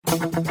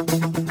Welcome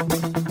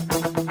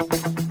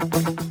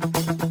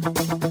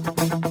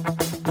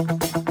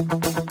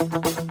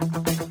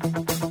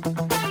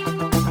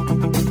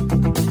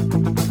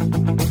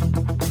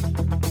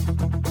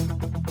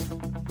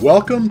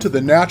to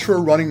the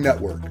Natural Running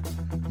Network.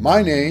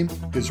 My name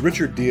is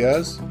Richard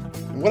Diaz,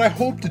 and what I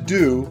hope to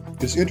do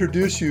is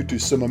introduce you to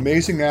some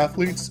amazing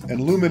athletes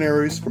and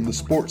luminaries from the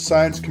sports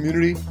science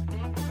community,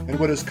 and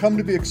what has come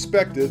to be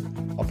expected,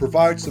 I'll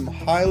provide some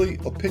highly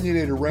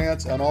opinionated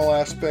rants on all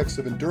aspects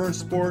of endurance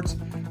sports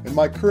and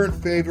my current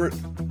favorite,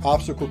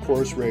 obstacle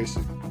course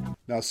racing.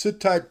 Now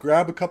sit tight,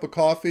 grab a cup of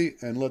coffee,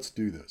 and let's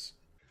do this.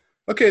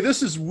 Okay,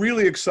 this is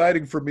really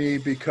exciting for me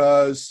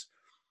because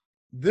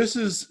this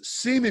is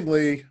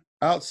seemingly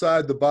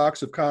outside the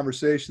box of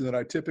conversation that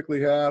I typically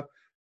have.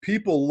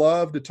 People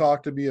love to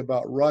talk to me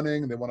about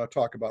running. They want to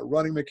talk about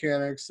running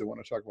mechanics. They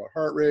want to talk about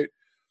heart rate.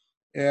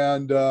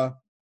 And,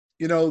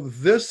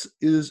 this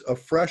is a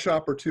fresh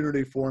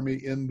opportunity for me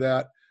in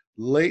that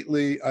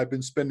lately I've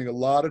been spending a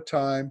lot of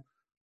time,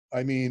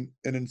 an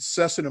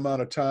incessant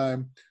amount of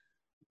time,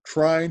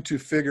 trying to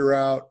figure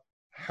out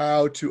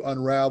how to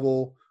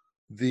unravel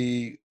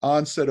the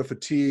onset of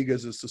fatigue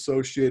as it's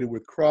associated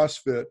with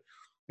CrossFit.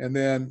 And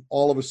then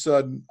all of a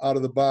sudden, out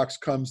of the box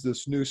comes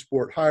this new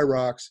sport, High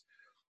Rocks.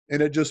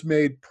 And it just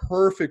made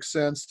perfect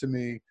sense to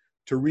me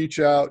to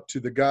reach out to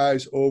the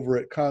guys over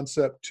at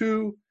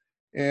CONCEPT2.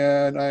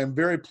 And I am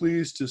very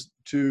pleased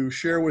to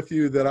share with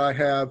you that I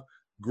have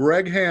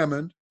Greg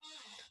Hammond,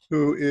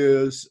 who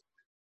is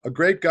a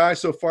great guy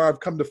so far, I've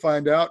come to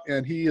find out.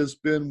 And he has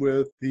been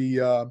with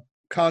the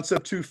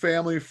CONCEPT2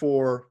 family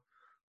for,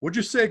 what'd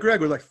you say,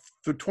 Greg? Was like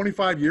for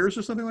 25 years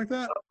or something like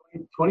that?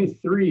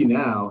 23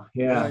 now.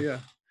 Yeah.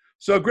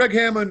 So Greg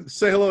Hammond,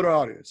 say hello to our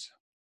audience.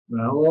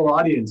 Hello,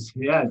 audience.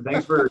 Yeah,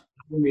 thanks for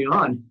having me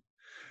on.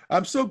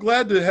 I'm so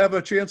glad to have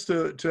a chance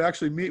to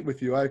actually meet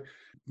with you.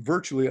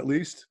 Virtually at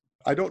least.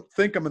 I don't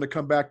think I'm going to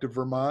come back to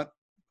Vermont.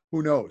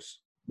 Who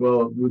knows?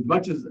 Well, as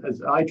much as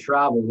I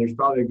travel, there's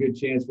probably a good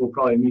chance we'll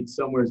probably meet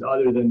somewhere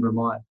other than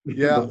Vermont.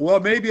 Yeah, well,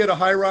 maybe at a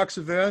High Rocks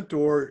event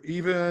or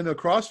even a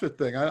CrossFit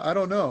thing. I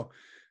don't know.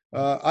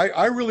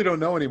 I really don't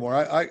know anymore.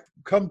 I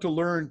come to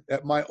learn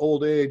at my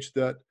old age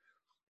that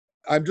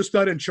I'm just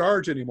not in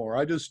charge anymore.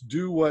 I just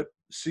do what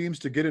seems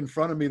to get in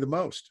front of me the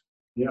most.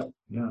 Yeah,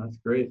 that's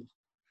great.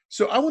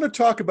 So I want to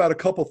talk about a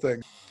couple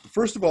things.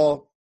 First of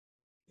all,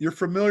 you're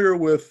familiar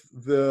with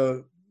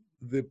the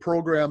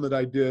program that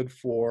I did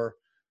for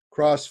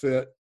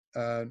CrossFit,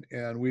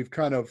 and we've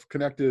kind of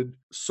connected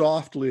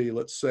softly,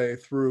 let's say,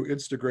 through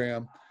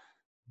Instagram.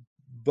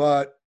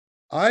 But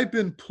I've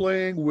been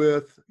playing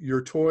with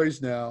your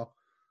toys now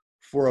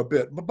for a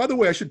bit. But by the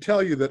way, I should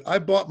tell you that I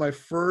bought my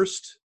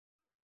first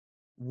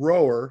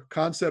rower,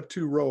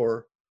 CONCEPT2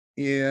 rower,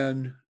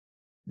 in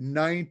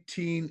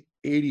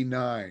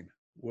 1989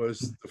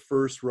 was the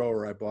first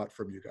rower I bought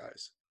from you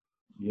guys.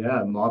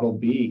 Yeah, Model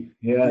B.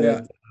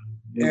 Yeah.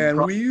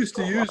 And we used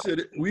to use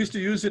it. We used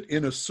to use it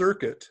in a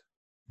circuit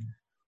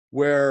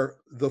where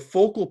the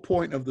focal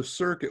point of the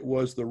circuit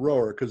was the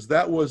rower, because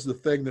that was the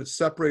thing that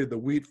separated the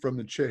wheat from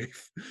the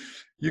chaff.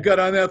 You got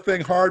on that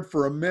thing hard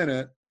for a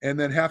minute and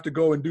then have to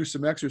go and do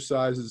some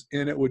exercises,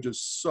 and it would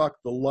just suck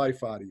the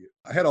life out of you.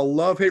 I had a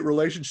love-hate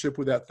relationship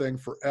with that thing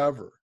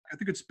forever. I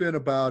think it's been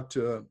about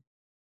 2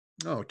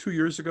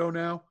 years ago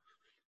now.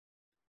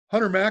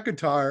 Hunter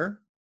McIntyre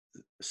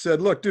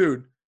said, look,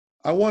 dude,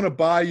 I want to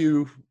buy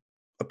you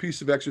a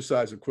piece of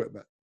exercise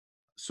equipment.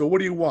 So what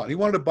do you want? He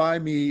wanted to buy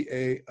me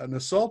an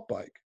assault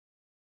bike.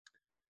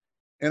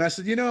 And I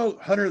said,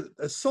 Hunter,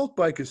 assault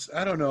bike is,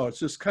 I don't know, it's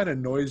just kind of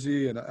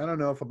noisy, and I don't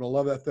know if I'm going to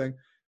love that thing.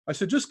 I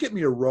said, just get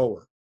me a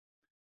rower.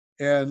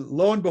 And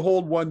lo and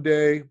behold, one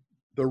day,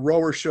 the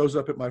rower shows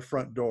up at my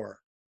front door.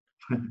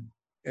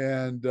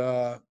 And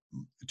it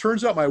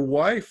turns out my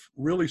wife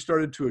really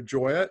started to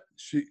enjoy it.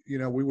 She,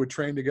 we would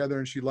train together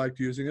and she liked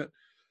using it.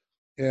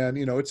 And,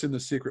 it's in the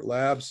secret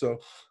lab. So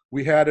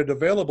we had it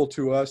available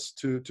to us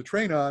to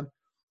train on.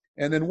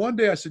 And then one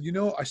day I said,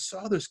 I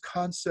saw this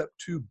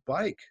CONCEPT2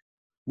 bike,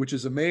 which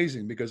is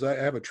amazing because I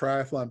have a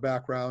triathlon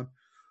background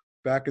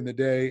back in the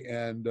day.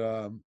 And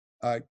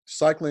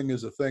cycling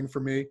is a thing for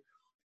me.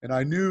 And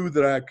I knew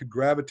that I could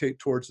gravitate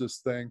towards this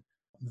thing.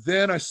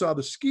 Then I saw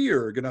the ski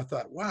erg and I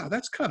thought, wow,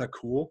 that's kind of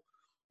cool.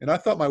 And I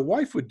thought my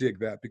wife would dig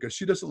that because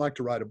she doesn't like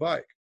to ride a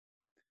bike.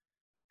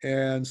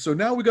 And so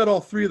now we got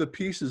all three of the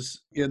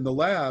pieces in the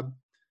lab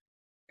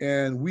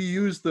and we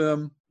use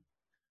them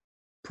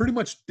pretty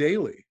much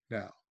daily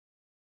now.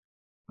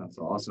 That's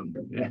awesome.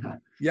 Yeah.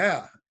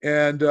 Yeah.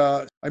 And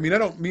I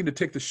don't mean to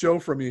take the show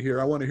from you here.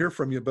 I want to hear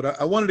from you,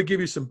 but I wanted to give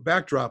you some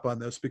backdrop on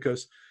this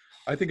because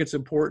I think it's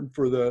important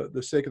for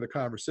the sake of the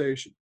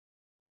conversation.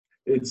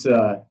 It's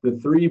the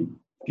three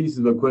pieces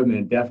of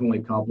equipment definitely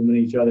complement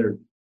each other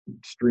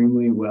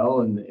extremely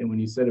well. And when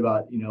you said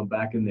about,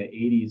 back in the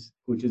 80s,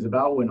 which is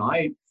about when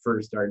I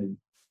first started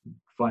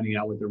finding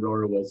out what the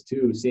rower was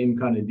too, same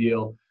kind of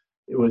deal.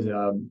 It was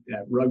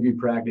at rugby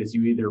practice,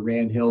 you either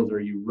ran hills or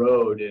you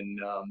rode. And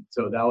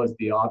so that was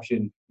the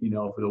option,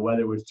 if the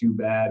weather was too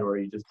bad or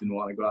you just didn't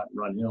want to go out and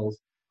run hills.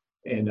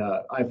 And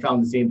I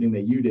found the same thing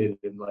that you did.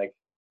 And like,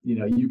 you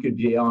know, you could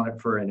be on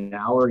it for an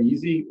hour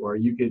easy, or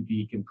you could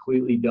be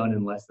completely done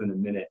in less than a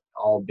minute,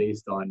 all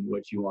based on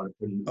what you want to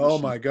put in the Oh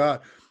machine. my God.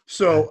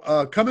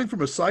 So coming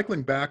from a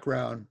cycling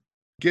background,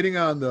 getting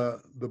on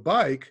the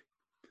bike,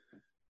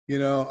 you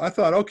know, I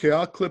thought, okay,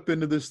 I'll clip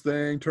into this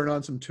thing, turn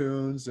on some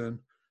tunes, and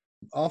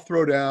I'll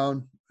throw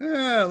down,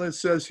 it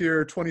says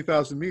here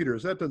 20,000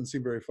 meters. That doesn't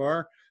seem very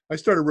far. I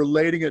started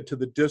relating it to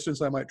the distance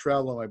I might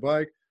travel on my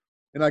bike.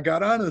 And I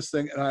got on this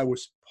thing and I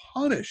was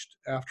punished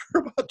after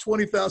about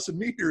 20,000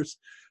 meters.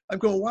 I'm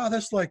going, wow,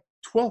 that's like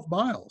 12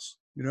 miles,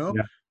 you know?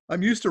 Yeah.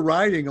 I'm used to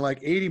riding like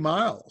 80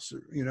 miles,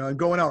 you know, and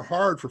going out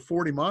hard for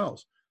 40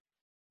 miles.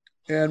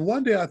 And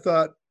one day I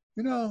thought,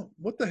 you know,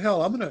 what the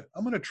hell? I'm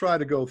gonna try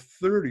to go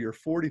 30 or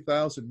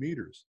 40,000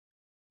 meters.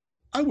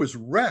 I was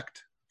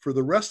wrecked for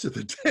the rest of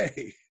the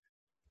day.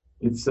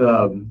 It's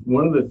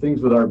one of the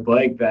things with our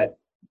bike that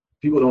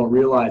people don't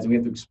realize, and we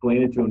have to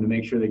explain it to them to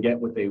make sure they get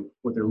what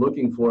they're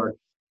looking for.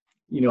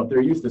 You know, if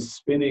they're used to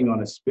spinning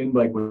on a spin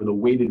bike with a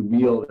weighted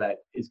wheel that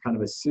is kind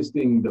of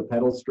assisting the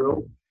pedal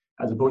stroke,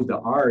 as opposed to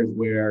ours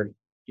where,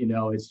 you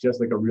know, it's just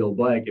like a real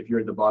bike. If you're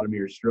at the bottom of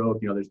your stroke,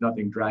 you know, there's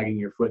nothing dragging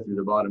your foot through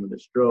the bottom of the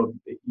stroke.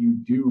 You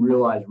do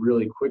realize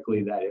really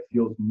quickly that it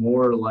feels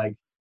more like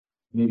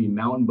maybe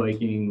mountain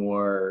biking,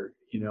 or,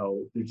 you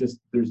know,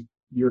 there's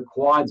your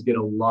quads get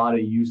a lot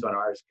of use on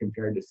ours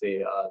compared to,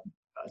 say, a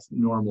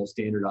normal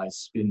standardized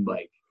spin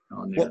bike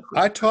on there.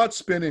 Well, I taught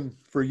spinning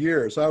for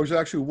years. I was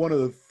actually one of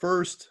the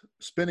first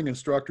spinning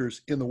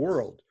instructors in the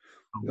world.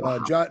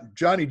 Wow.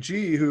 Johnny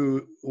G,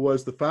 who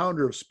was the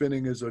founder of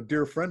spinning, is a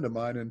dear friend of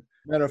mine. And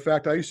matter of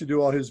fact, I used to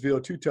do all his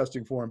VO2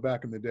 testing for him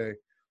back in the day.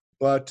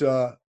 But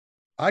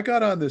I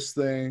got on this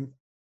thing,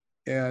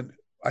 and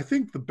I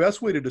think the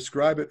best way to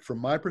describe it from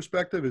my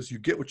perspective is you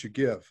get what you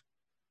give.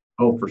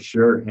 Oh, for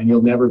sure. And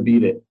you'll never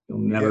beat it. You'll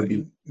never beat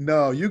it.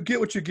 No, you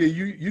get what you get.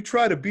 You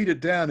try to beat it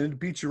down and it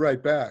beats you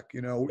right back.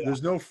 You know,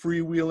 There's no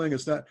freewheeling.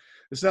 It's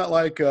not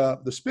like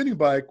the spinning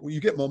bike where you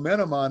get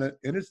momentum on it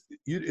and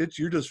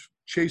you're just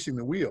chasing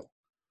the wheel.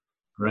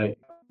 Right.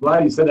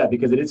 Glad you said that,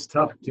 because it is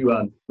tough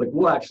to like,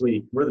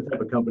 we're the type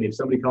of company, if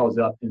somebody calls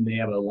up and they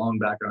have a long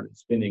background in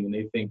spinning and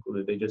they think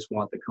that they just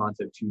want the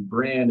Concept2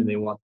 brand and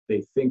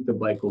they think the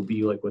bike will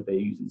be like what they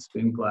use in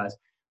spin class,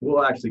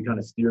 we'll actually kind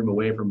of steer them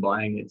away from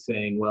buying it,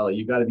 saying, well,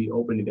 you got to be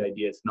open to the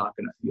idea it's not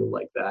going to feel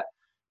like that.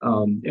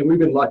 And we've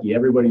been lucky.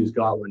 Everybody who's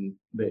got one,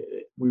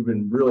 we've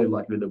been really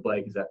lucky with the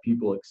bike, is that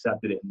people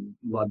accepted it and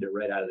loved it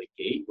right out of the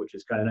gate, which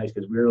is kind of nice,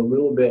 because we were a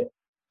little bit,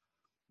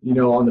 you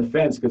know, on the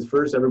fence, because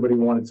first everybody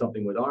wanted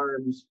something with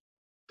arms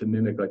to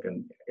mimic like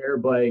an air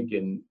bike,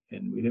 and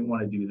we didn't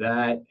want to do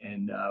that.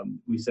 And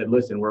we said,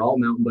 listen, we're all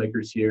mountain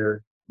bikers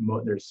here.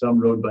 There's some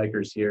road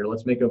bikers here.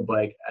 Let's make a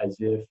bike as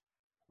if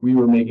we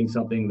were making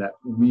something that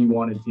we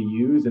wanted to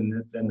use,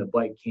 and then the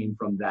bike came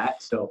from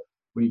that. So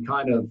we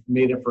kind of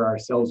made it for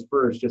ourselves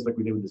first, just like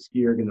we did with the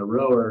ski erg and the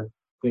rower,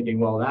 thinking,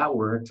 well, that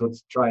worked,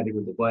 let's try it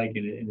with the bike,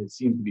 and it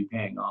seemed to be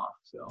paying off.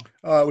 So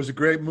it was a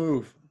great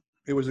move.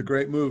 It was a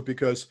great move,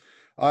 because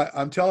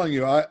I'm telling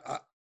you,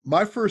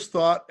 my first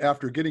thought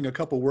after getting a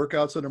couple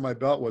workouts under my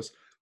belt was,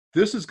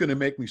 this is going to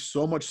make me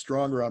so much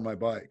stronger on my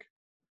bike.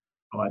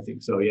 Oh, I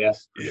think so.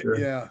 Yes, for sure.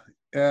 Yeah.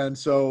 And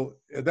so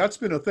that's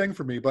been a thing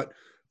for me. But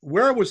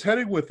where I was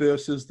heading with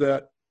this is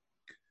that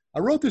I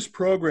wrote this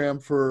program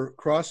for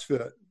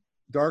CrossFit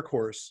Dark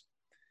Horse,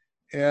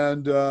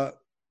 and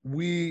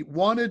we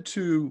wanted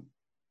to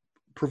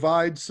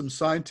provide some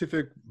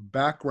scientific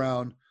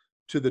background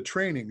to the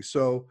training.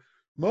 So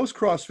most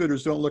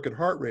CrossFitters don't look at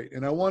heart rate,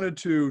 and I wanted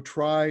to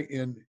try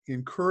and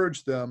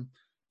encourage them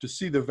to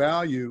see the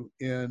value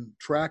in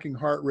tracking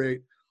heart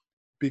rate,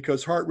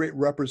 because heart rate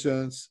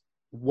represents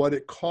what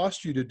it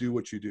costs you to do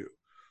what you do.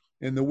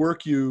 And the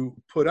work you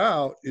put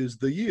out is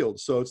the yield.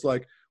 So it's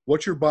like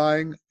what you're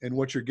buying and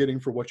what you're getting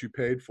for what you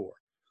paid for.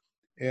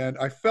 And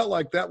I felt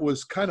like that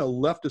was kind of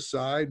left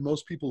aside.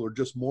 Most people are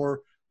just more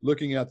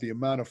looking at the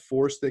amount of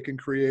force they can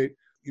create,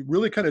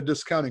 really kind of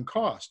discounting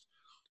cost,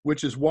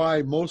 which is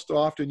why most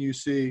often you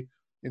see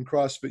in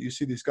CrossFit, you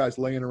see these guys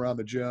laying around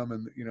the gym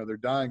and, you know, they're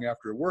dying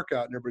after a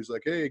workout and everybody's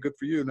like, hey, good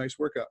for you, nice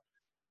workout.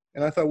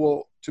 And I thought,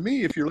 well, to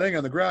me, if you're laying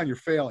on the ground, you're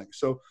failing.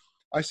 So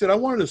I said I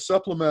wanted to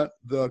supplement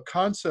the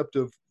concept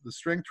of the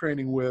strength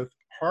training with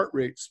heart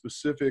rate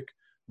specific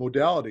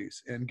modalities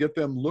and get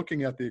them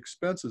looking at the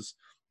expenses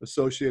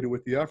associated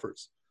with the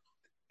efforts.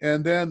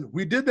 And then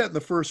we did that in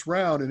the first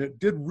round and it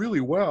did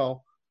really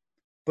well.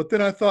 But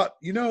then I thought,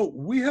 you know,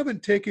 we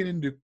haven't taken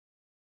into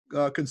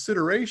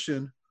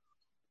consideration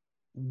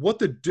what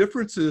the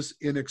differences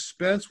in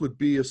expense would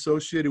be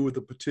associated with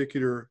the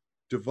particular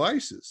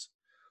devices.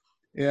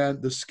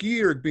 And the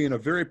ski erg being a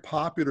very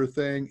popular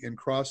thing in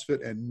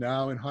CrossFit and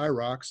now in High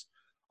Rocks,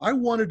 I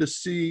wanted to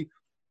see,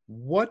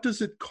 what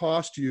does it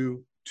cost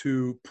you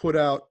to put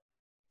out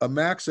a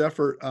max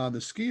effort on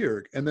the ski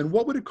erg? And then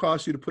what would it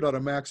cost you to put out a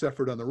max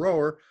effort on the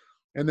rower?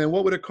 And then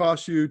what would it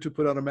cost you to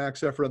put out a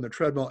max effort on the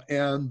treadmill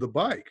and the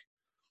bike?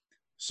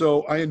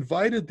 So I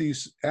invited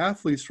these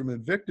athletes from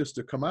Invictus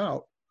to come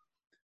out,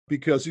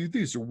 because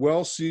these are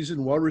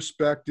well-seasoned,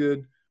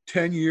 well-respected,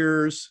 10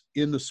 years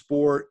in the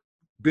sport,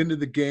 been to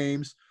the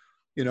games.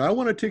 I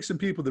want to take some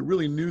people that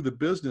really knew the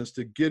business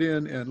to get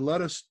in and let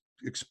us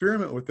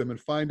experiment with them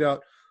and find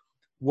out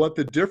what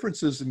the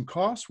differences in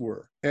costs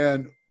were.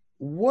 And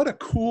what a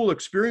cool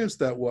experience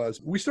that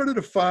was. We started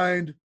to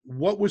find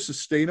what was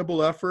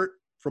sustainable effort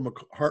from a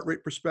heart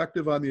rate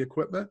perspective on the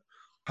equipment,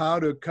 how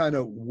to kind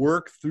of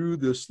work through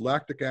this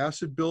lactic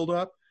acid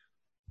buildup.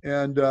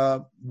 And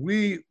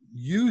we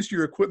used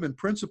your equipment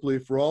principally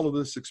for all of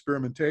this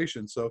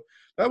experimentation. So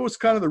that was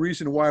kind of the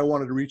reason why I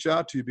wanted to reach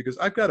out to you, because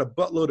I've got a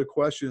buttload of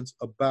questions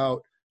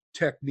about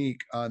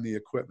technique on the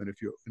equipment,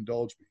 if you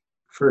indulge me.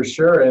 For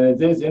sure.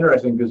 And it is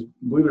interesting because,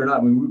 believe it or not,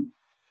 I mean,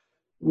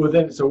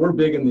 so we're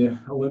big in the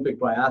Olympic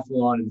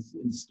biathlon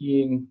and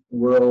skiing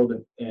world.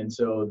 And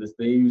so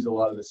they use a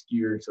lot of the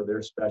skiers, so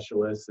they're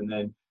specialists. And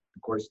then,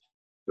 of course,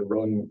 the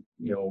rowing,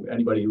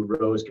 anybody who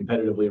rows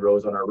competitively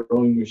rows on our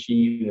rowing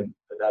machine, and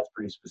that's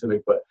pretty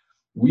specific. But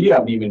we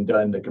haven't even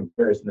done the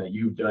comparison that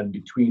you've done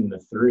between the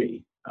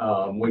three,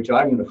 which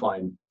I'm going to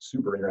find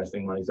super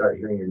interesting when I start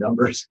hearing your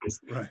numbers, because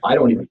Right. I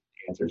don't even have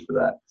answers for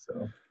that.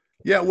 So.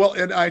 Yeah, well,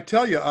 and I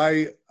tell you,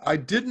 I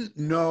didn't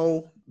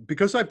know,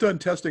 because I've done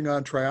testing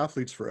on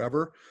triathletes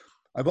forever.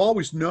 I've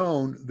always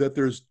known that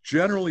there's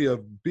generally a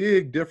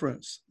big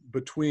difference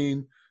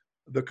between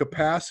the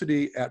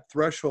capacity at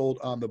threshold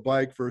on the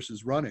bike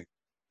versus running.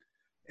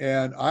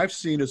 And I've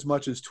seen as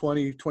much as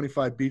 20,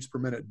 25 beats per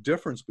minute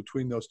difference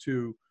between those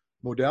two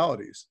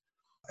modalities.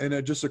 And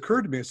it just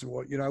occurred to me, I said,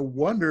 well, I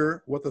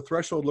wonder what the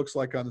threshold looks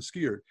like on the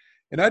skier.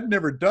 And I'd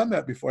never done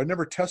that before. I'd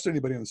never tested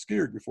anybody on the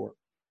skier before.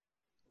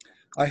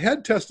 I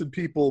had tested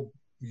people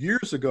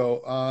years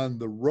ago on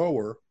the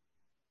rower,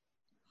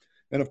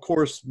 and of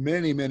course,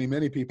 many, many,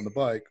 many people on the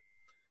bike,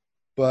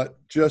 but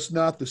just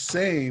not the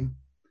same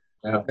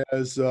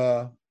as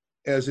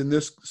in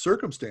this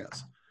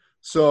circumstance.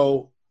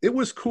 So it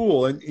was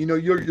cool, and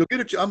you'll get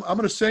it. I'm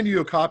going to send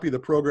you a copy of the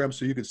program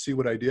so you can see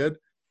what I did.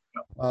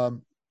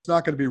 It's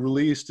not going to be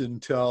released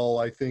until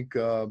I think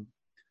the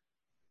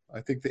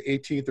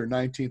 18th or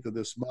 19th of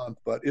this month,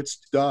 but it's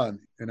done.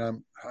 And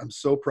I'm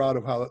so proud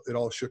of how it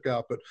all shook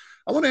out. But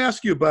I want to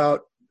ask you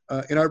about,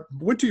 and I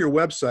went to your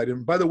website.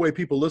 And by the way,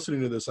 people listening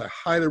to this, I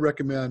highly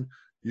recommend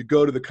you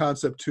go to the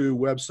CONCEPT2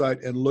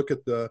 website and look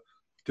at the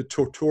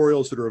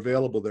tutorials that are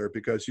available there,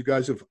 because you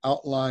guys have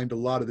outlined a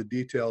lot of the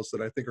details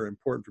that I think are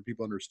important for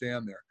people to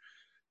understand there.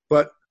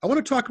 But I want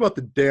to talk about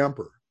the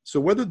damper. So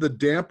whether the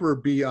damper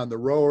be on the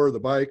rower, the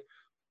bike,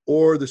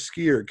 or the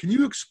skier, can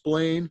you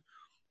explain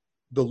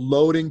the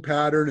loading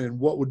pattern and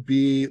what would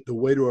be the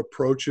way to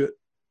approach it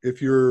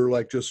if you're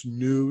like just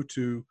new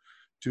to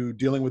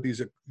dealing with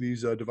these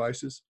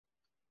devices?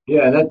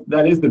 Yeah,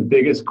 that is the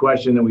biggest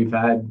question that we've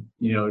had,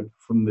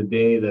 from the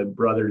day the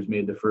brothers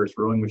made the first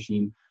rowing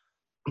machine,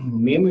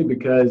 mainly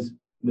because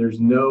there's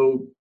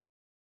no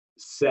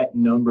set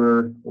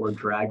number or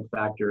drag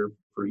factor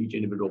for each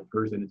individual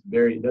person.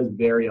 It does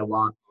vary a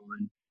lot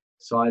on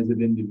size of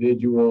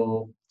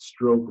individual,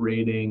 stroke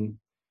rating,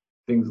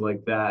 things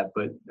like that.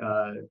 But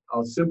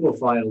I'll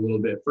simplify it a little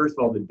bit. First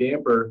of all, the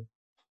damper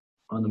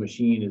on the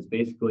machine is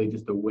basically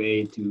just a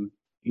way to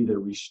either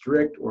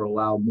restrict or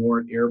allow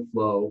more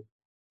airflow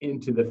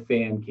into the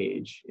fan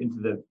cage, into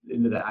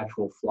the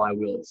actual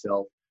flywheel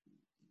itself.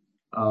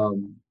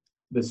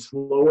 The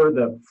slower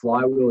the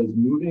flywheel is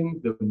moving,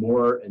 the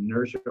more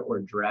inertia or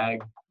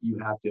drag you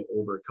have to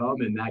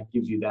overcome, and that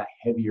gives you that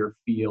heavier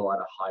feel at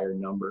a higher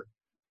number.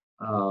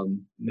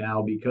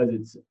 Now, because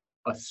it's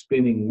a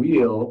spinning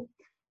wheel,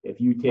 if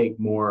you take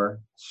more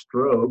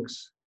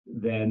strokes,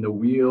 then the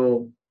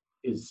wheel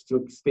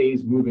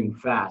stays moving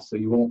fast, so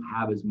you won't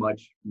have as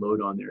much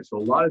load on there. So a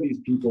lot of these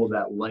people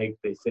that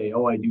they say,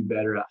 oh, I do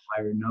better at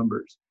higher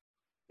numbers.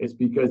 It's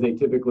because they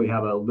typically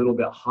have a little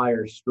bit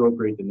higher stroke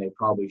rate than they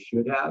probably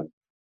should have.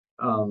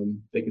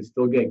 They can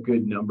still get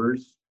good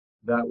numbers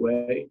that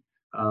way.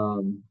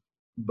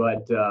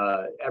 But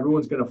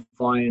everyone's going to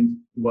find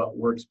what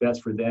works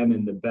best for them.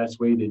 And the best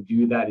way to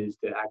do that is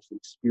to actually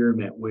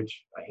experiment,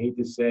 which I hate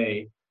to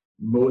say,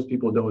 most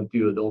people don't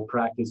do. They'll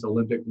practice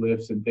Olympic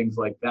lifts and things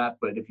like that.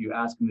 But if you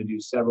ask them to do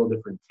several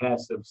different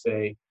tests of,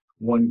 say,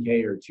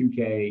 1K or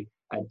 2K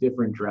at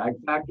different drag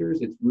factors,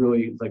 it's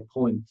like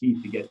pulling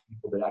teeth to get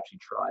people that actually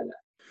try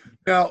that.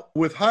 Now,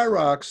 with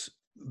Hyrox,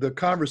 the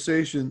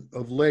conversation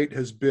of late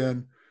has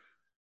been,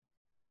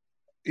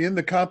 in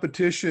the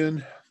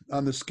competition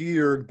on the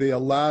skier, they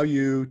allow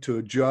you to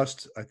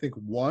adjust, I think,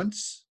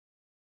 once.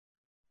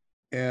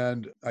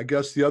 And I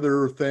guess the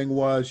other thing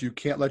was you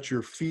can't let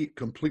your feet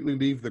completely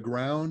leave the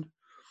ground.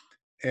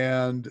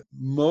 And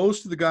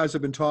most of the guys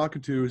I've been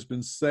talking to has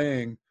been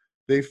saying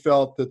they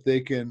felt that they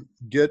can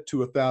get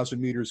to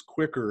 1,000 meters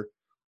quicker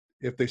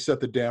if they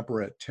set the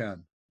damper at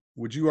 10.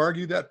 Would you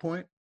argue that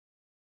point?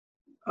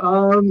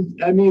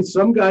 I mean,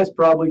 some guys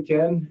probably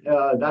can.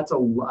 That's a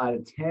lot.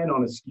 10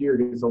 on a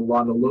skier is a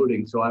lot of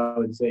loading. So I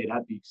would say it'd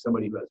have to be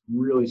somebody who has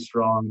really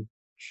strong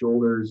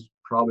shoulders,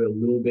 probably a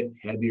little bit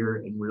heavier,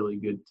 and really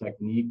good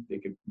technique. They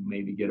could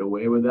maybe get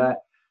away with that.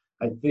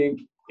 I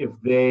think if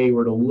they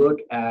were to look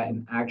at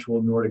an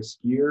actual Nordic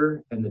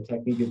skier and the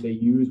technique that they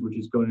use, which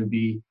is going to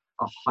be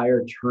a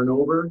higher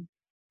turnover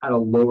at a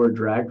lower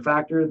drag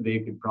factor, they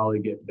could probably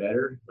get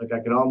better. Like I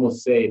could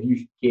almost say, if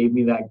you gave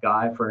me that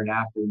guy for an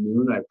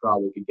afternoon, I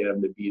probably could get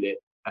him to beat it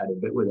at a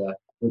bit with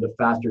a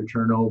faster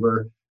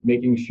turnover,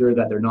 making sure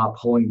that they're not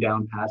pulling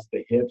down past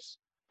the hips,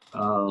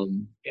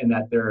 and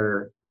that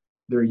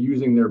they're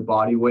using their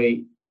body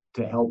weight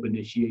to help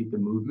initiate the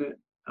movement.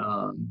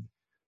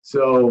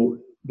 So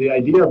the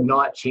idea of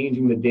not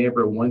changing the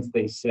damper once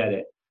they set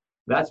it,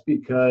 that's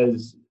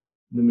because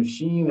the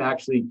machine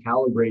actually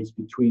calibrates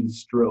between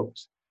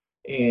strokes.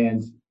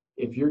 And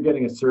if you're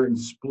getting a certain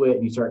split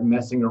and you start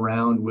messing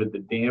around with the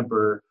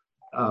damper,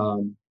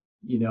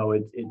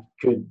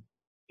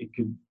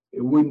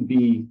 it wouldn't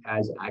be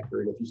as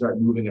accurate if you start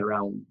moving it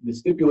around. The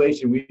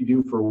stipulation we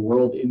do for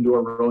World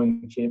Indoor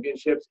Rowing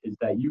Championships is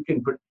that you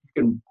can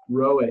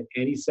row at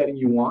any setting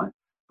you want,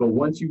 but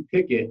once you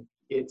pick it,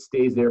 it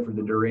stays there for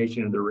the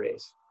duration of the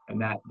race.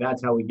 And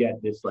that's how we get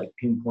this like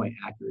pinpoint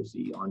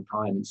accuracy on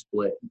time and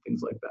split and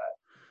things like that.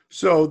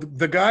 So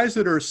the guys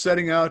that are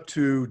setting out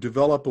to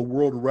develop a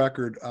world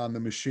record on the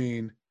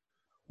machine,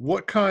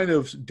 what kind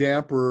of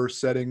damper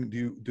setting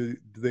do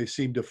they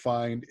seem to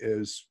find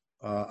is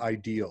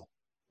ideal?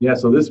 Yeah,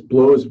 so this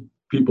blows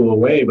people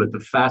away, but the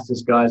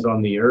fastest guys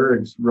on the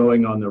ergs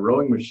rowing on the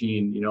rowing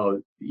machine,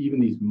 even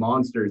these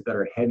monsters that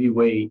are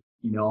heavyweight,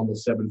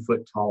 almost 7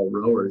 foot tall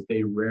rowers,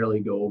 they rarely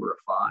go over a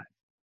 5.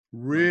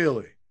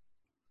 Really?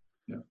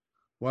 Yeah.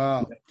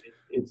 Wow.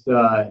 It's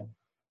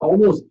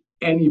almost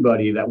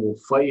anybody that will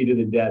fight you to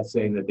the death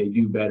saying that they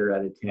do better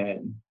at a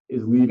 10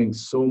 is leaving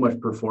so much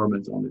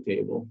performance on the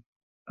table.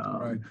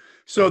 Right.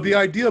 So the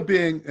idea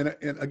being, and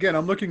again,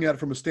 I'm looking at it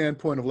from a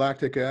standpoint of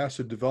lactic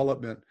acid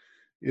development,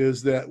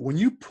 is that when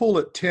you pull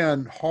at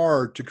 10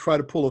 hard to try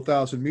to pull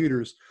 1,000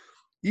 meters,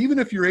 even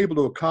if you're able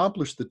to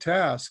accomplish the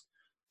task,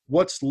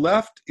 what's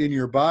left in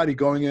your body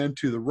going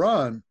into the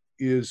run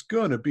is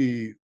going to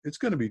be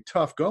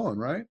tough going,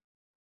 right?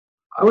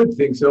 I would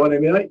think so. And I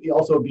mean, it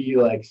also be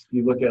like,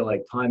 you look at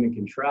like time and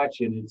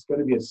contraction, it's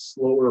going to be a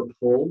slower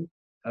pull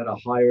at a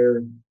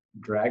higher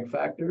drag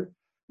factor,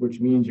 which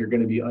means you're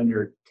going to be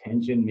under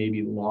tension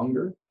maybe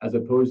longer, as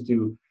opposed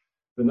to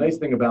the nice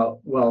thing about,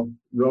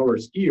 rower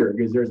skier,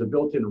 because there's a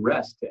built-in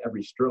rest to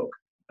every stroke,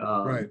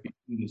 right,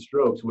 between the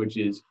strokes, which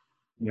is,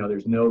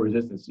 there's no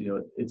resistance.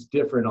 It's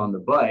different on the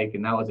bike,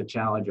 and that was a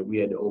challenge that we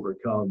had to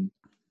overcome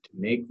to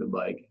make the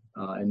bike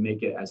and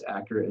make it as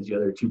accurate as the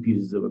other two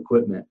pieces of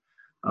equipment.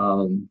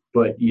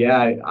 But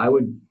yeah, I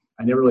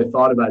never really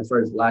thought about it as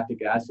far as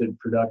lactic acid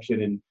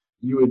production, and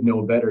you would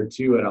know better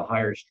too. At a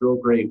higher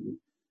stroke rate,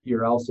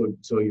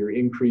 you're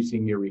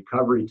increasing your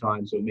recovery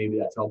time, so maybe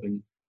that's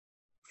helping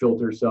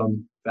filter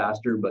some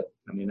faster. But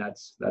I mean,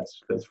 that's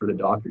for the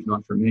doctors,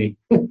 not for me.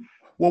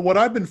 Well, what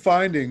I've been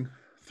finding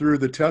through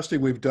the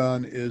testing we've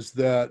done is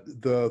that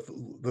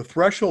the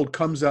threshold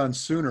comes down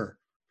sooner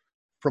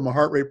from a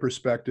heart rate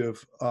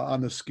perspective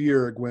on the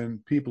ski-erg when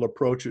people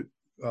approach it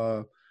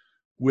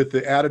with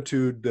the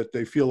attitude that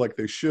they feel like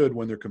they should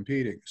when they're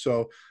competing.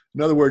 So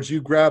in other words,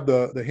 you grab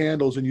the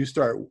handles and you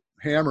start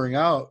hammering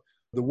out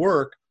the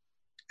work,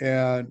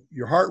 and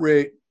your heart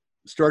rate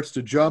starts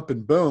to jump,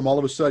 and boom, all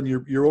of a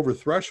sudden you're over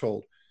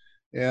threshold.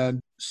 And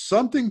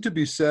something to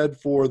be said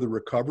for the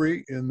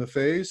recovery in the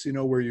phase,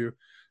 where you're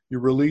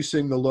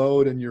releasing the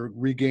load and you're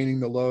regaining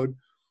the load,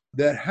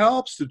 that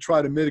helps to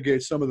try to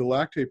mitigate some of the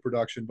lactate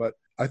production. But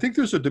I think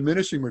there's a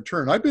diminishing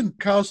return. I've been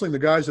counseling the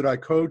guys that I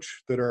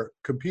coach that are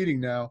competing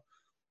now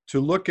to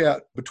look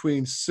at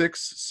between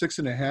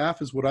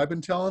 6.5 is what I've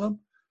been telling them.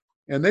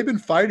 And they've been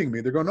fighting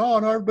me. They're going, no,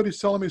 everybody's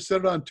telling me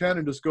set it on 10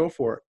 and just go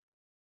for it.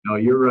 No,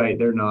 you're right.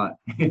 They're not.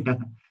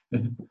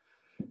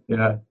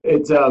 Yeah,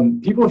 it's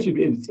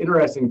it's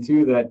interesting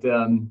too that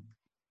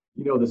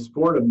the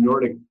sport of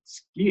Nordic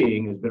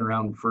skiing has been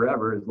around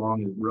forever, as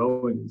long as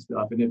rowing and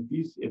stuff. And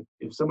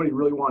if somebody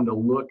really wanted to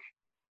look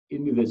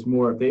into this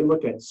more, if they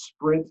look at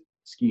sprint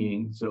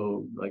skiing,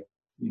 so like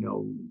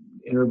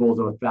intervals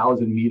of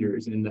 1,000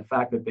 meters, and the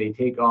fact that they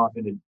take off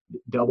in a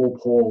double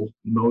pole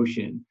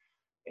motion,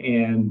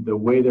 and the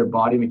way their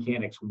body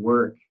mechanics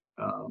work,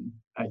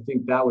 I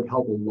think that would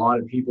help a lot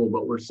of people.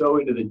 But we're so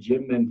into the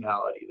gym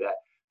mentality that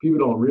people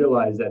don't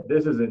realize that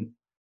this isn't,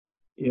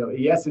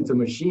 yes, it's a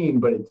machine,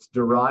 but it's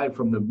derived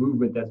from the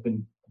movement that's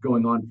been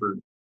going on for,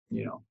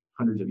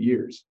 hundreds of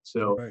years.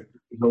 So right.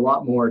 There's a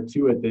lot more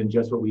to it than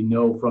just what we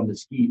know from the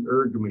ski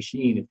erg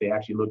machine, if they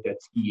actually looked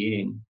at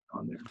skiing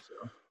on there.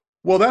 So.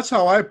 Well, that's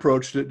how I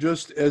approached it,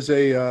 just as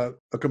a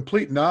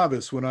complete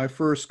novice. When I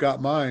first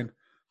got mine,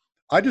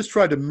 I just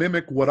tried to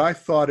mimic what I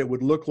thought it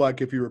would look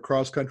like if you were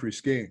cross-country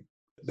skiing.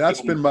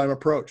 That's been my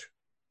approach.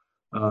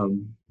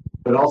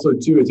 But also,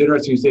 too, it's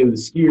interesting you say the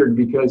skier,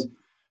 because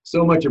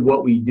so much of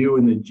what we do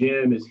in the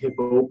gym is hip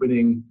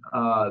opening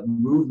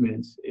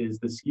movements.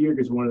 The skier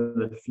is one of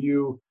the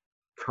few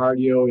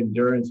cardio,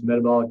 endurance,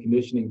 metabolic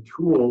conditioning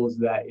tools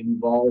that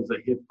involves a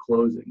hip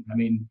closing. I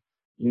mean,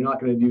 you're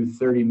not going to do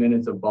 30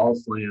 minutes of ball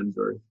slams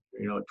or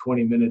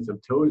 20 minutes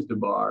of toes to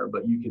bar,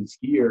 but you can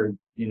ski her,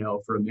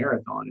 for a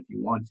marathon if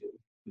you want to.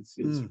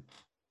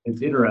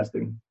 It's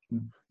interesting.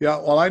 Yeah,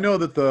 well, I know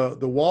that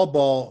the wall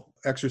ball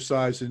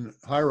exercise in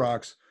high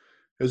rocks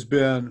has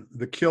been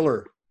the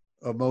killer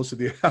of most of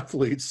the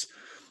athletes.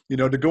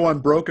 To go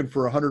unbroken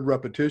for 100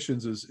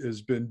 repetitions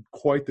has been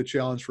quite the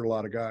challenge for a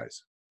lot of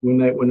guys.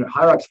 When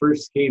High Rocks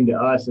first came to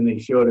us and they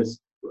showed us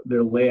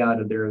their layout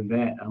of their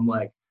event, I'm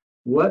like,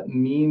 what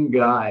mean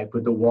guy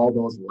put the wall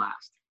balls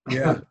last?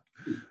 Yeah,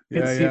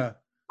 yeah. It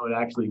would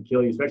actually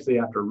kill you, especially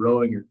after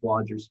rowing. Your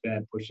quads are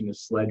spent, pushing a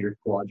sled, your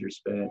quads are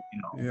spent.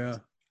 Yeah.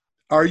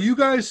 Are you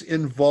guys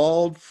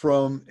involved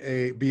from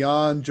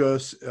beyond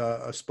just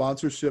a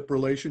sponsorship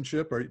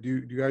relationship? Are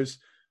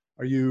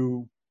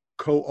you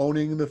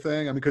co-owning the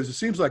thing? I mean, because it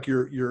seems like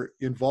your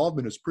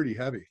involvement is pretty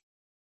heavy.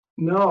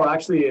 No,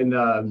 actually, and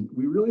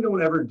we really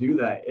don't ever do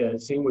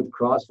that. Same with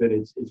CrossFit.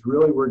 It's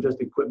really, we're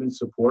just equipment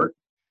support.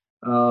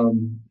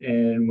 And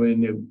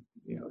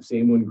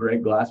same when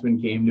Greg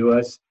Glassman came to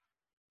us,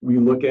 we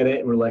look at it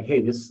and we're like, hey,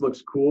 this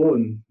looks cool,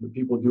 and the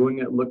people doing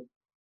it look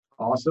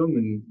awesome,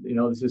 and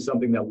this is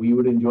something that we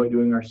would enjoy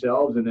doing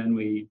ourselves. And then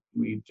we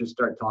just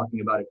start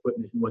talking about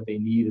equipment and what they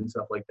need and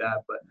stuff like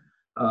that. But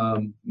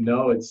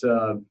no, it's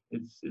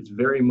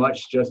very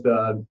much just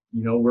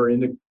we're in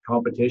the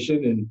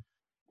competition and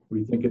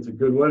we think it's a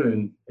good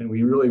one, and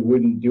we really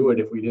wouldn't do it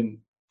if we didn't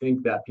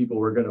think that people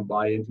were going to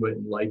buy into it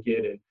and like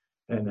it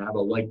and have a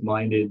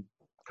like-minded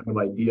kind of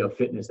idea of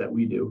fitness that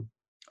we do.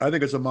 I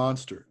think it's a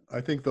monster.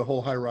 I think the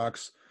whole High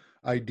Rocks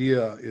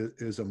idea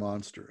is a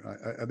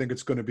monster. I think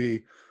it's going to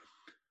be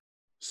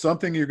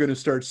something you're going to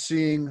start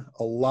seeing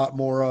a lot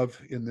more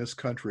of in this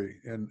country.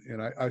 And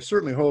I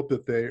certainly hope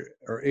that they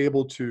are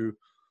able to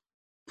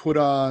put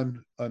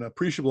on an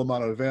appreciable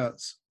amount of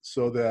events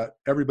so that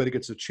everybody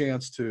gets a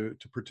chance to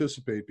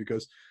participate.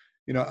 Because,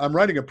 I'm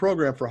writing a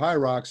program for High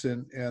Rocks,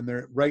 and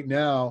there right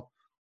now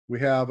we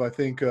have, I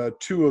think,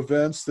 2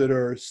 events that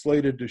are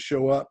slated to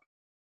show up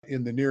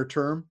in the near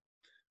term.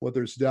 Well,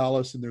 there's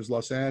Dallas and there's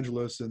Los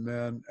Angeles, and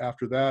then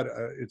after that,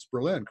 it's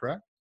Berlin,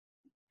 correct?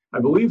 I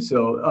believe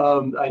so.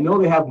 I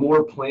know they have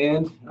more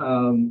planned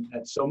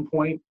at some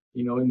point,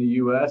 in the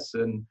U.S.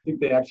 And I think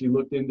they actually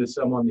looked into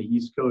some on the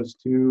East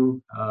Coast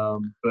too.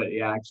 But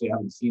yeah, actually I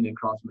haven't seen it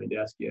cross my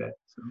desk yet.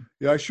 So.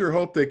 Yeah, I sure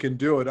hope they can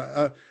do it.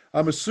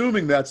 I'm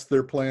assuming that's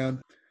their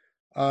plan.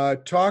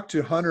 Talked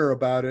to Hunter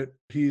about it.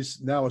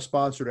 He's now a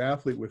sponsored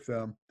athlete with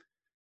them.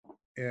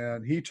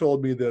 And he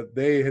told me that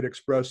they had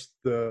expressed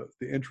the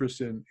interest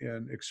in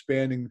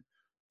expanding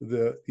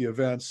the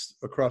events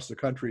across the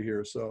country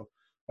here. So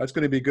that's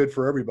going to be good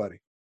for everybody.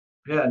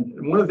 Yeah,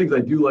 and one of the things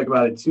I do like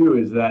about it too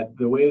is that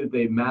the way that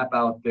they map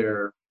out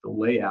the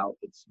layout,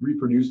 it's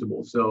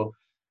reproducible. So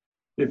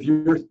if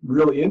you're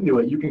really into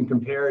it, you can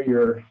compare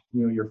your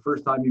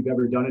first time you've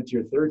ever done it to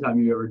your third time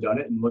you've ever done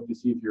it and look to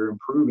see if you're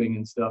improving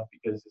and stuff,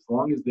 because as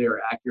long as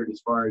they're accurate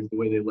as far as the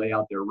way they lay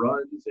out their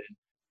runs and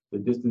the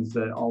distance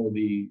that all of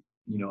the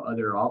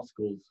other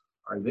obstacles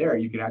are there,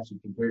 you can actually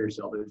compare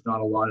yourself. There's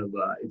not a lot of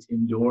it's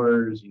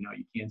indoors, you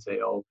can't say,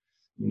 oh,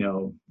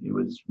 it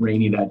was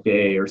rainy that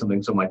day or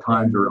something, so my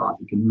times are off.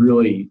 You can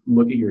really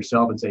look at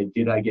yourself and say,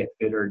 did I get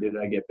fitter? Did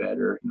I get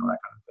better? That kind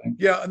of thing.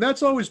 Yeah, and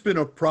that's always been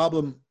a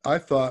problem, I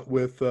thought,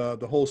 with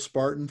the whole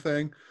Spartan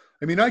thing.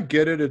 I mean, I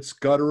get it. It's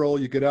guttural.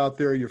 You get out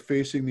there, you're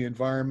facing the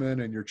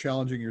environment, and you're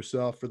challenging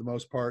yourself for the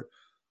most part.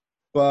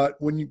 But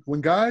when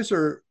guys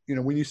are,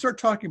 when you start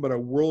talking about a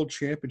world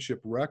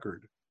championship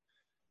record,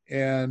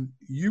 and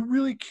you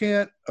really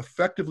can't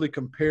effectively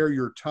compare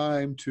your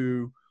time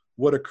to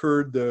what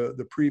occurred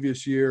the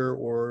previous year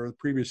or the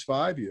previous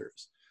 5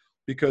 years,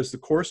 because the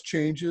course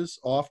changes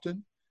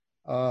often.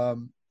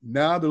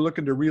 Now they're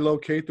looking to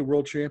relocate the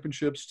World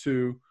Championships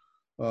to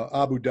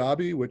Abu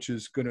Dhabi, which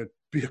is going to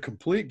be a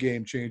complete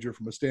game changer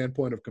from a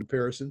standpoint of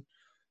comparison.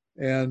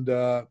 And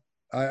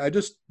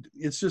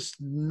it's just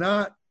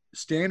not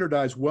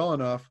standardized well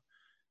enough.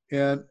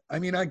 And I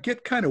mean, I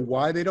get kind of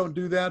why they don't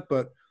do that,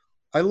 but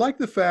I like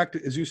the fact,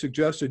 as you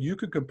suggested, you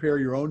could compare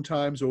your own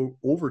times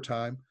over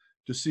time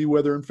to see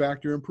whether in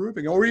fact you're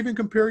improving, or even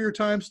compare your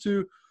times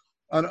to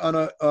on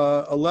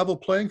a level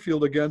playing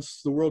field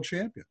against the world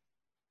champion.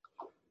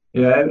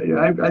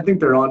 Yeah, I think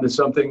they're onto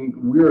something.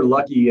 We were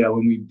lucky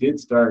when we did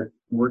start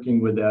working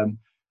with them.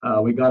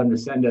 We got them to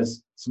send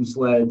us some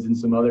sleds and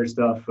some other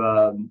stuff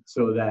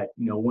so that,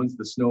 once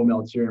the snow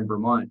melts here in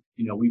Vermont,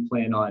 we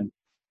plan on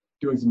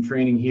doing some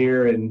training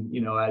here. And,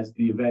 as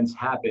the events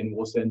happen,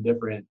 we'll send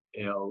different,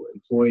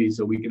 employees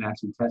so we can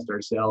actually test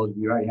ourselves.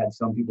 We already had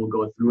some people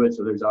go through it.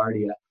 So there's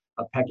already a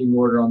pecking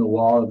order on the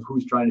wall of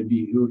who's trying to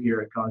beat who here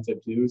at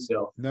CONCEPT2.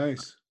 So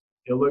nice.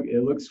 It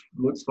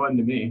looks fun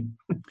to me.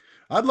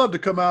 I'd love to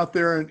come out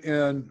there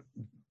and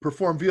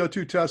perform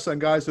VO2 tests on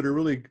guys that are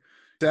really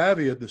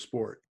savvy at the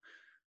sport.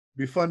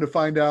 It'd be fun to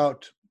find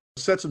out,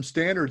 set some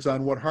standards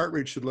on what heart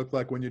rate should look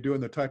like when you're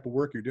doing the type of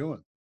work you're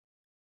doing.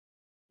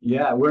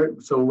 Yeah,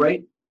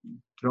 right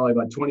probably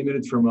about 20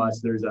 minutes from us,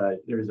 there's a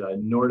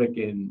Nordic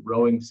and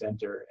rowing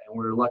center, and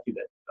we're lucky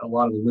that a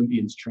lot of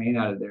Olympians train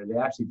out of there. They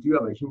actually do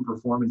have a human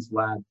performance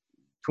lab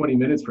 20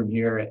 minutes from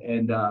here.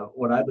 And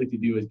what I'd like to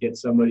do is get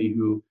somebody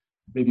who,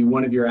 maybe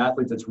one of your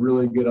athletes that's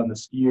really good on the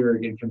skier,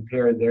 and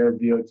compare their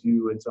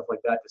VO2 and stuff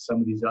like that to some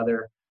of these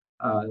other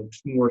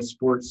more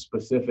sports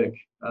specific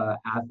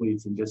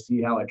athletes, and just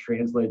see how it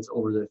translates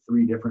over the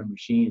 3 different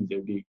machines.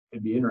 It'd be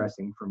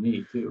interesting for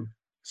me too.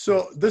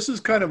 So this is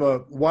kind of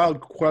a wild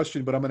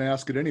question, but I'm going to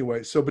ask it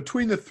anyway. So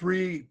between the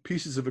 3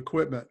 pieces of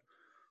equipment,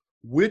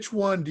 which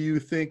one do you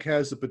think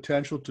has the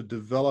potential to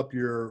develop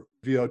your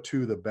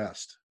VO2 the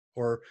best?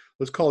 Or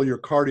let's call your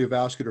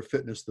cardiovascular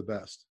fitness the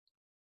best?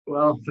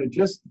 Well, if I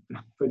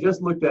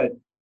just looked at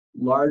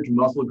large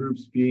muscle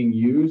groups being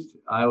used,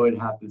 I would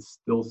have to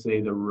still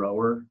say the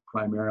rower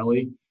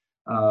primarily,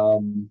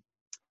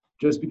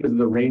 just because of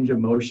the range of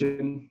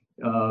motion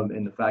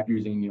and the fact you're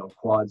using,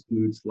 quads,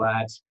 glutes,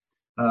 lats,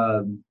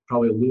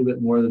 probably a little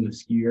bit more than the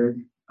skier.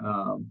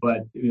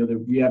 But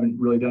we haven't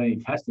really done any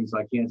testing, so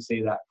I can't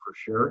say that for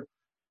sure.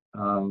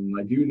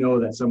 I do know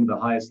that some of the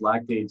highest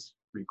lactates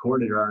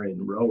recorded are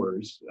in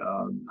rowers.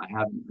 I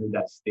haven't heard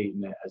that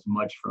statement as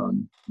much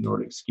from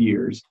Nordic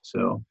skiers,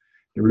 so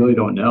I really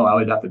don't know. I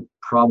would have to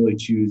probably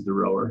choose the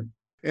rower.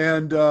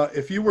 And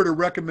if you were to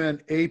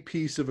recommend a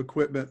piece of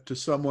equipment to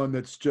someone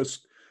that's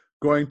just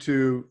going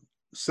to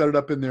set it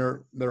up in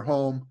their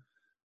home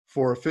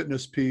for a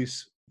fitness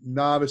piece,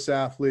 novice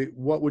athlete,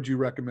 what would you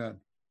recommend?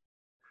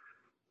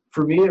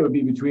 For me, it would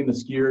be between the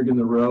skier and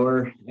the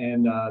rower,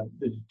 and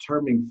the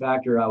determining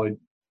factor I would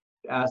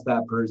ask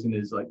that person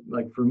is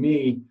like for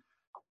me,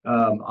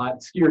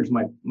 skier is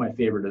my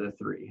favorite of the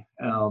 3,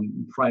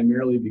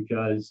 primarily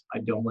because I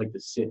don't like to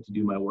sit to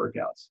do my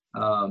workouts.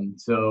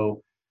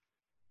 So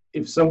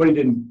if somebody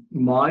didn't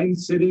mind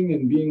sitting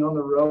and being on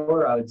the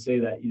rower, I would say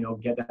that,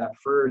 get that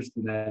first,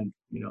 and then,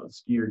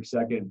 skier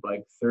second,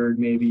 bike third,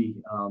 maybe,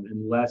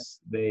 unless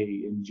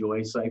they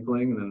enjoy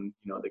cycling, then,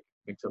 they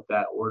mix up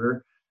that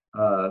order.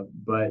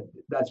 But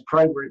that's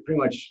probably pretty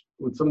much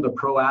with some of the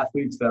pro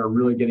athletes that are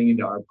really getting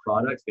into our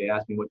products. They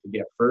ask me what to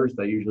get first.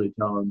 I usually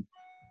tell them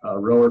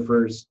rower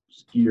first,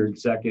 skier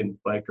second,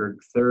 biker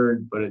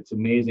third. But it's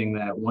amazing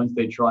that once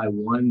they try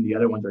one, the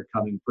other ones are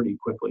coming pretty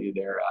quickly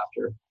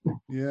thereafter.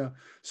 Yeah.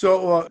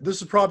 So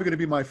this is probably going to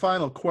be my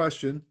final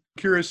question.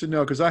 Curious to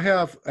know, because I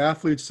have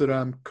athletes that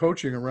I'm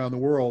coaching around the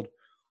world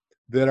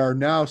that are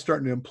now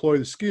starting to employ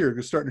the skier.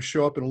 They're starting to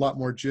show up in a lot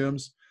more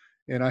gyms.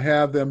 And I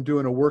have them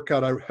doing a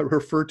workout. I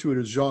refer to it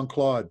as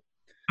Jean-Claude.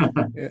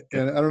 And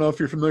I don't know if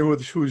you're familiar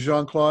with who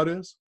Jean-Claude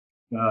is.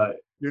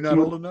 You're not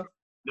old enough?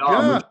 No,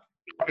 yeah.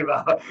 Talking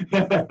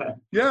about.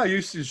 Yeah,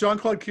 you see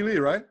Jean-Claude Killy,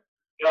 right?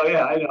 Oh,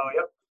 yeah, I know.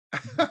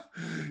 Yep.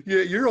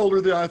 Yeah, you're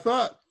older than I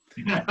thought.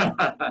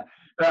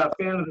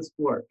 Fan of the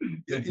sport.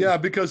 Yeah,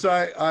 because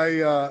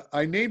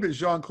I named it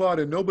Jean-Claude,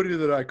 and nobody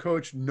that I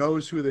coach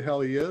knows who the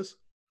hell he is.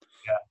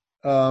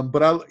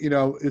 But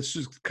it's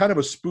just kind of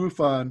a spoof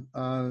on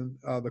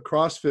the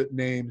CrossFit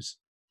names.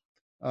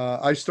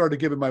 I started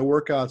giving my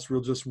workouts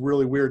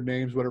really weird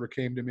names, whatever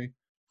came to me.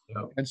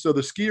 Yep. And so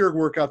the skier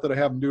workout that I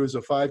have them do is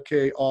a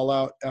 5K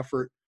all-out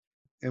effort,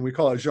 and we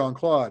call it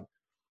Jean-Claude.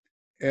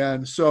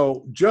 And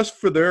so just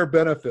for their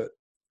benefit,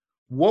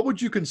 what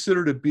would you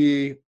consider to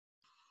be,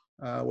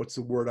 what's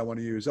the word I want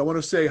to use? I want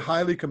to say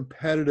highly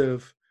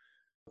competitive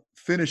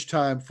finish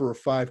time for a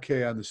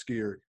 5K on the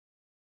skier.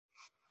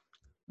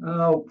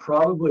 Oh,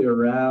 probably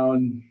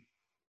around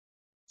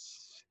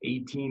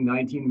 18,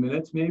 19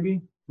 minutes,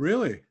 maybe.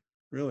 Really?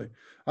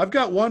 I've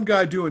got one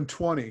guy doing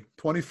 20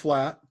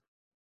 flat,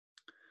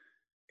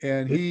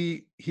 and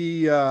he's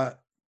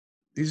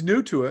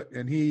new to it,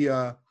 and he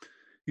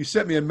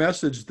sent me a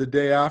message the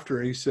day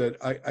after. He said,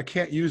 I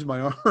can't use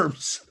my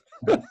arms.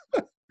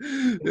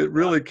 It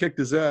really kicked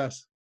his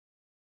ass.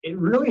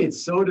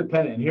 It's so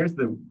dependent. And here's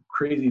the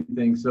crazy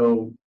thing.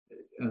 So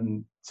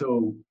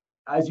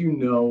as you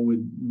know,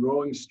 with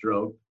rowing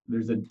stroke,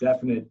 there's a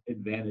definite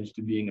advantage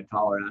to being a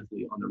taller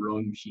athlete on the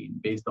rowing machine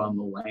based on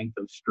the length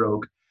of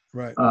stroke,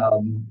 right?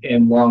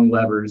 And long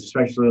levers,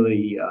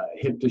 especially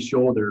hip to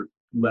shoulder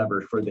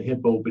lever for the hip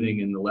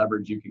opening and the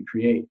leverage you can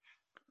create.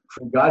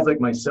 For guys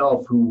like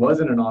myself, who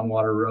wasn't an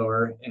on-water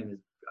rower and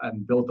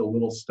I'm built a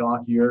little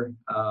stockier,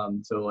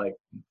 so like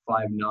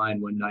 5'9",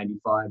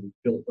 195,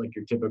 built like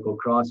your typical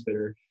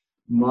CrossFitter,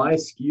 my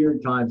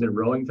skier times and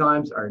rowing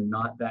times are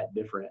not that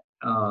different.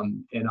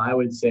 And I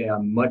would say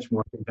I'm much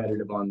more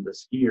competitive on the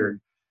skier.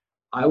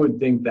 I would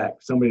think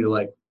that somebody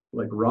like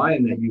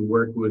Ryan that you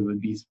work with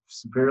would be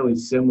fairly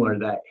similar,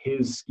 that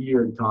his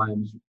skier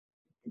times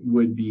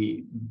would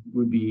be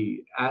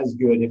as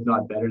good, if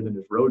not better, than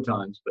his row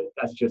times, but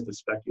that's just a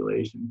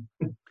speculation.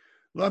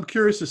 Well, I'm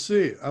curious to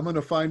see. I'm going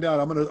to find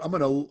out. I'm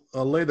going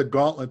to lay the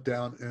gauntlet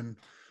down and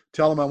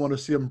tell him I want to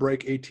see him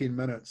break 18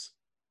 minutes.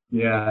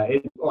 Yeah,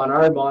 on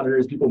our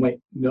monitors, people might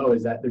know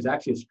is that there's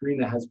actually a screen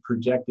that has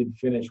projected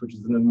finish, which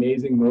is an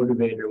amazing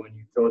motivator when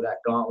you throw that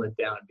gauntlet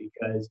down,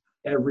 because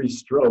every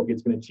stroke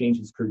it's going to change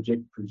its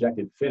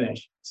projected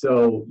finish.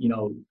 So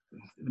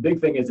the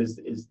big thing is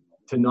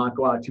to not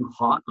go out too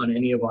hot on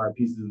any of our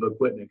pieces of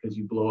equipment, because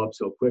you blow up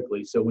so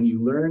quickly. So when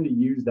you learn to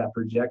use that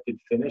projected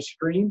finish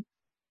screen,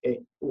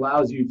 it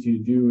allows you to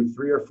do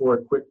 3 or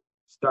 4 quick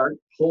start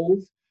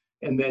pulls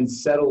and then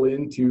settle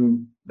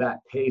into that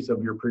pace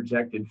of your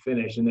projected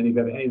finish. And then if you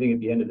have anything at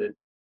the end of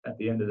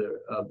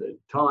the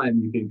time,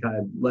 you can kind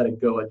of let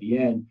it go at the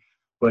end.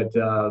 But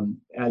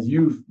as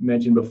you've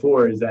mentioned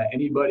before, is that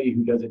anybody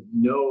who doesn't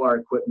know our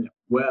equipment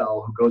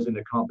well, who goes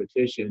into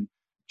competition,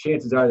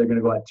 chances are they're going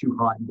to go out too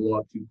hot and blow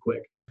up too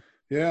quick.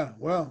 Yeah,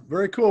 well,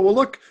 very cool. Well,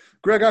 look,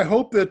 Greg, I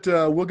hope that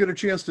we'll get a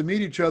chance to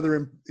meet each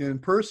other in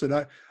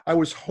person. I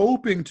was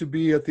hoping to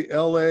be at the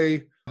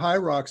LA High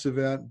Rocks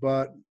event,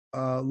 but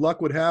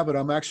luck would have it,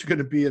 I'm actually going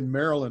to be in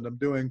Maryland. I'm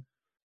doing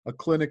a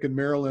clinic in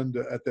Maryland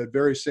at that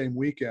very same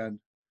weekend.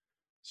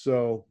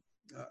 So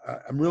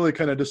I'm really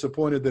kind of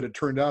disappointed that it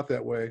turned out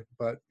that way.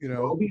 But, you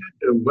know. I'll be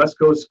at the West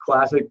Coast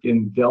Classic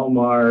in Del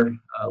Mar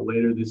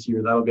later this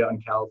year. That'll be out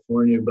in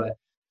California. But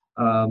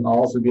I'll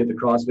also be at the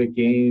CrossFit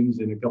Games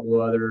and a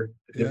couple of other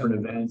different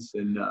events.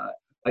 And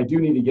I do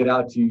need to get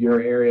out to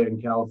your area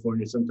in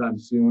California sometime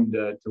soon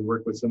to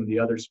work with some of the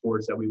other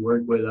sports that we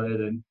work with other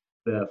than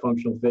the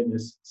functional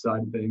fitness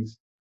side of things.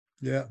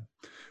 Yeah.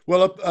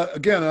 Well,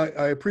 again,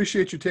 I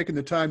appreciate you taking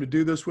the time to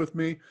do this with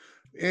me.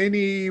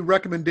 Any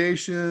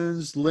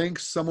recommendations,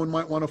 links someone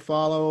might want to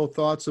follow,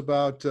 thoughts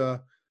about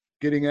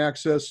getting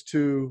access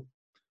to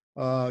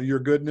your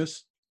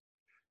goodness?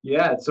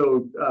 Yeah.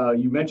 So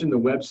you mentioned the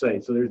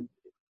website. So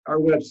our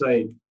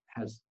website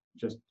has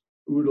just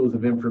oodles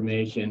of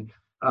information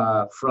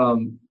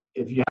from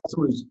if you have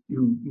someone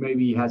who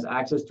maybe has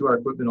access to our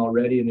equipment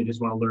already and they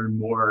just want to learn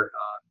more.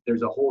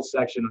 There's a whole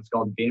section that's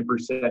called Damper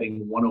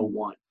Setting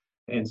 101.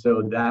 And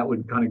so that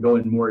would kind of go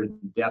in more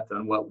depth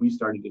on what we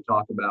started to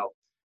talk about.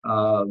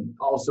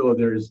 Also,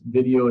 there's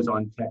videos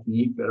on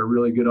technique that are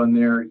really good on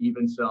there,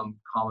 even some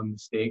common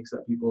mistakes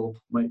that people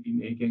might be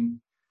making.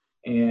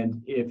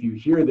 And if you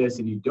hear this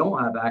and you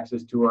don't have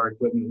access to our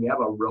equipment, we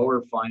have a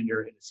rower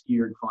finder and a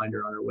skier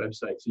finder on our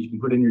website. So you can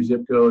put in your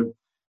zip code.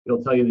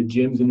 It'll tell you the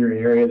gyms in your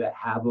area that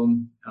have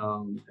them.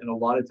 And a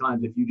lot of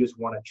times, if you just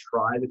want to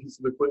try the piece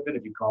of equipment,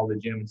 if you call the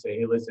gym and say,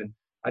 hey, listen,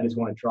 I just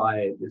want to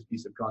try this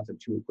piece of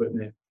CONCEPT2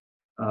 equipment,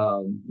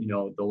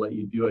 they'll let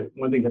you do it.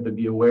 One thing you have to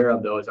be aware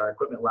of, though, is our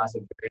equipment lasts a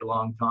very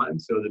long time.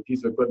 So the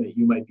piece of equipment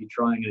you might be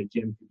trying in a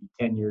gym could be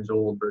 10 years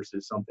old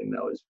versus something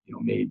that was,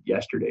 made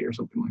yesterday or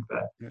something like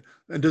that. Yeah.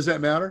 And does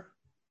that matter?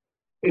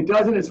 It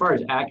doesn't as far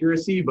as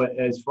accuracy, but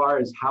as far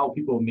as how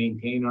people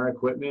maintain our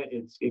equipment,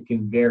 it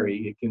can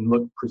vary. It can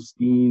look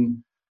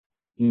pristine,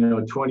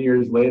 20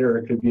 years later.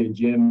 It could be a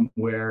gym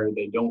where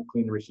they don't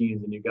clean the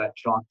machines and you've got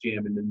chalk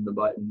jamming in the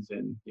buttons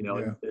and,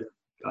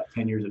 it's got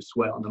 10 years of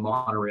sweat on the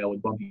monorail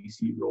with bumpy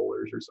seat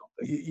rollers or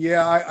something.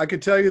 Yeah, I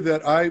could tell you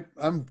that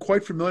I'm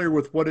quite familiar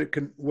with what it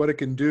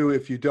can do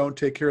if you don't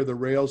take care of the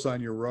rails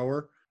on your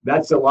rower.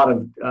 That's a lot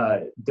of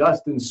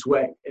dust and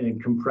sweat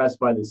and compressed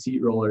by the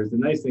seat rollers. The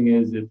nice thing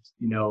is if,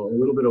 a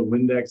little bit of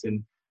Windex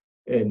and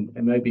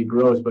it might be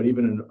gross, but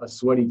even a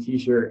sweaty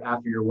t-shirt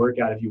after your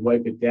workout, if you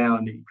wipe it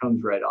down, it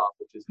comes right off,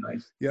 which is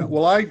nice. Yeah.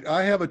 Well,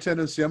 I have a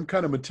tendency, I'm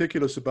kind of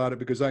meticulous about it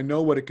because I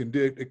know what it can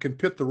do. It can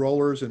pit the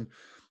rollers and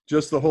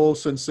just the whole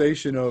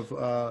sensation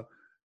of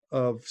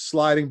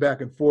sliding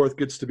back and forth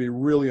gets to be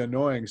really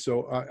annoying.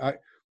 So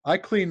I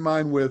clean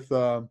mine with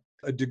a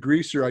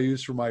degreaser I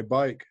use for my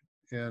bike.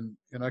 And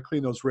I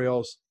clean those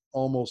rails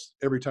almost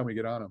every time we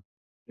get on them.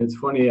 It's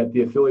funny, at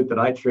the affiliate that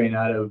I train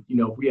out of,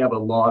 if we have a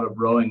lot of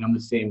rowing, I'm the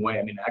same way.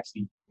 I mean,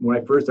 actually, when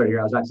I first started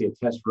here, I was actually a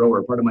test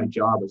rower. Part of my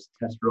job was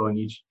test rowing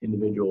each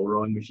individual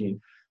rowing machine.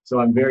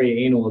 So I'm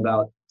very anal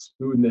about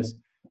smoothness.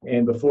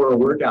 And before a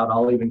workout,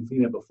 I'll even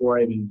clean it before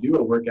I even do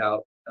a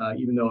workout,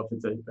 even though if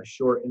it's a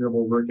short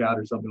interval workout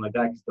or something like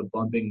that, because the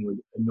bumping would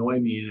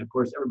annoy me. And of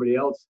course, everybody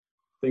else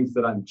thinks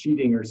that I'm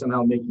cheating or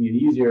somehow making it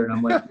easier. And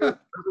I'm like, you're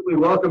perfectly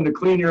welcome to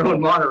clean your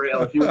own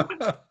monorail if you want.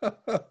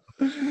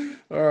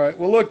 All right.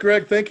 Well, look,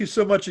 Greg, thank you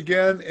so much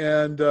again.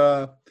 And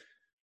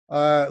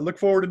I look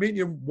forward to meeting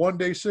you one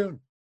day soon.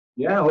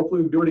 Yeah,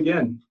 hopefully we'll do it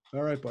again.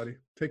 All right, buddy.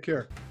 Take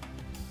care.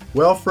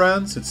 Well,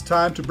 friends, it's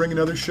time to bring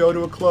another show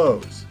to a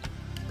close.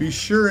 Be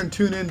sure and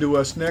tune in to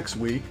us next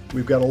week.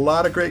 We've got a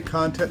lot of great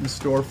content in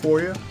store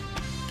for you.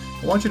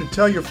 I want you to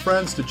tell your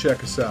friends to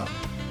check us out.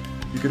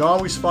 You can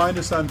always find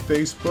us on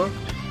Facebook.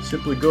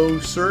 Simply go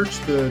search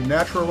the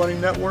Natural Running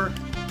Network,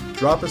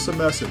 drop us a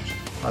message.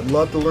 I'd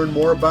love to learn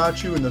more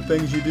about you and the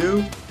things you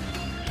do.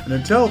 And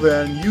until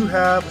then, you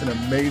have an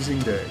amazing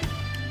day.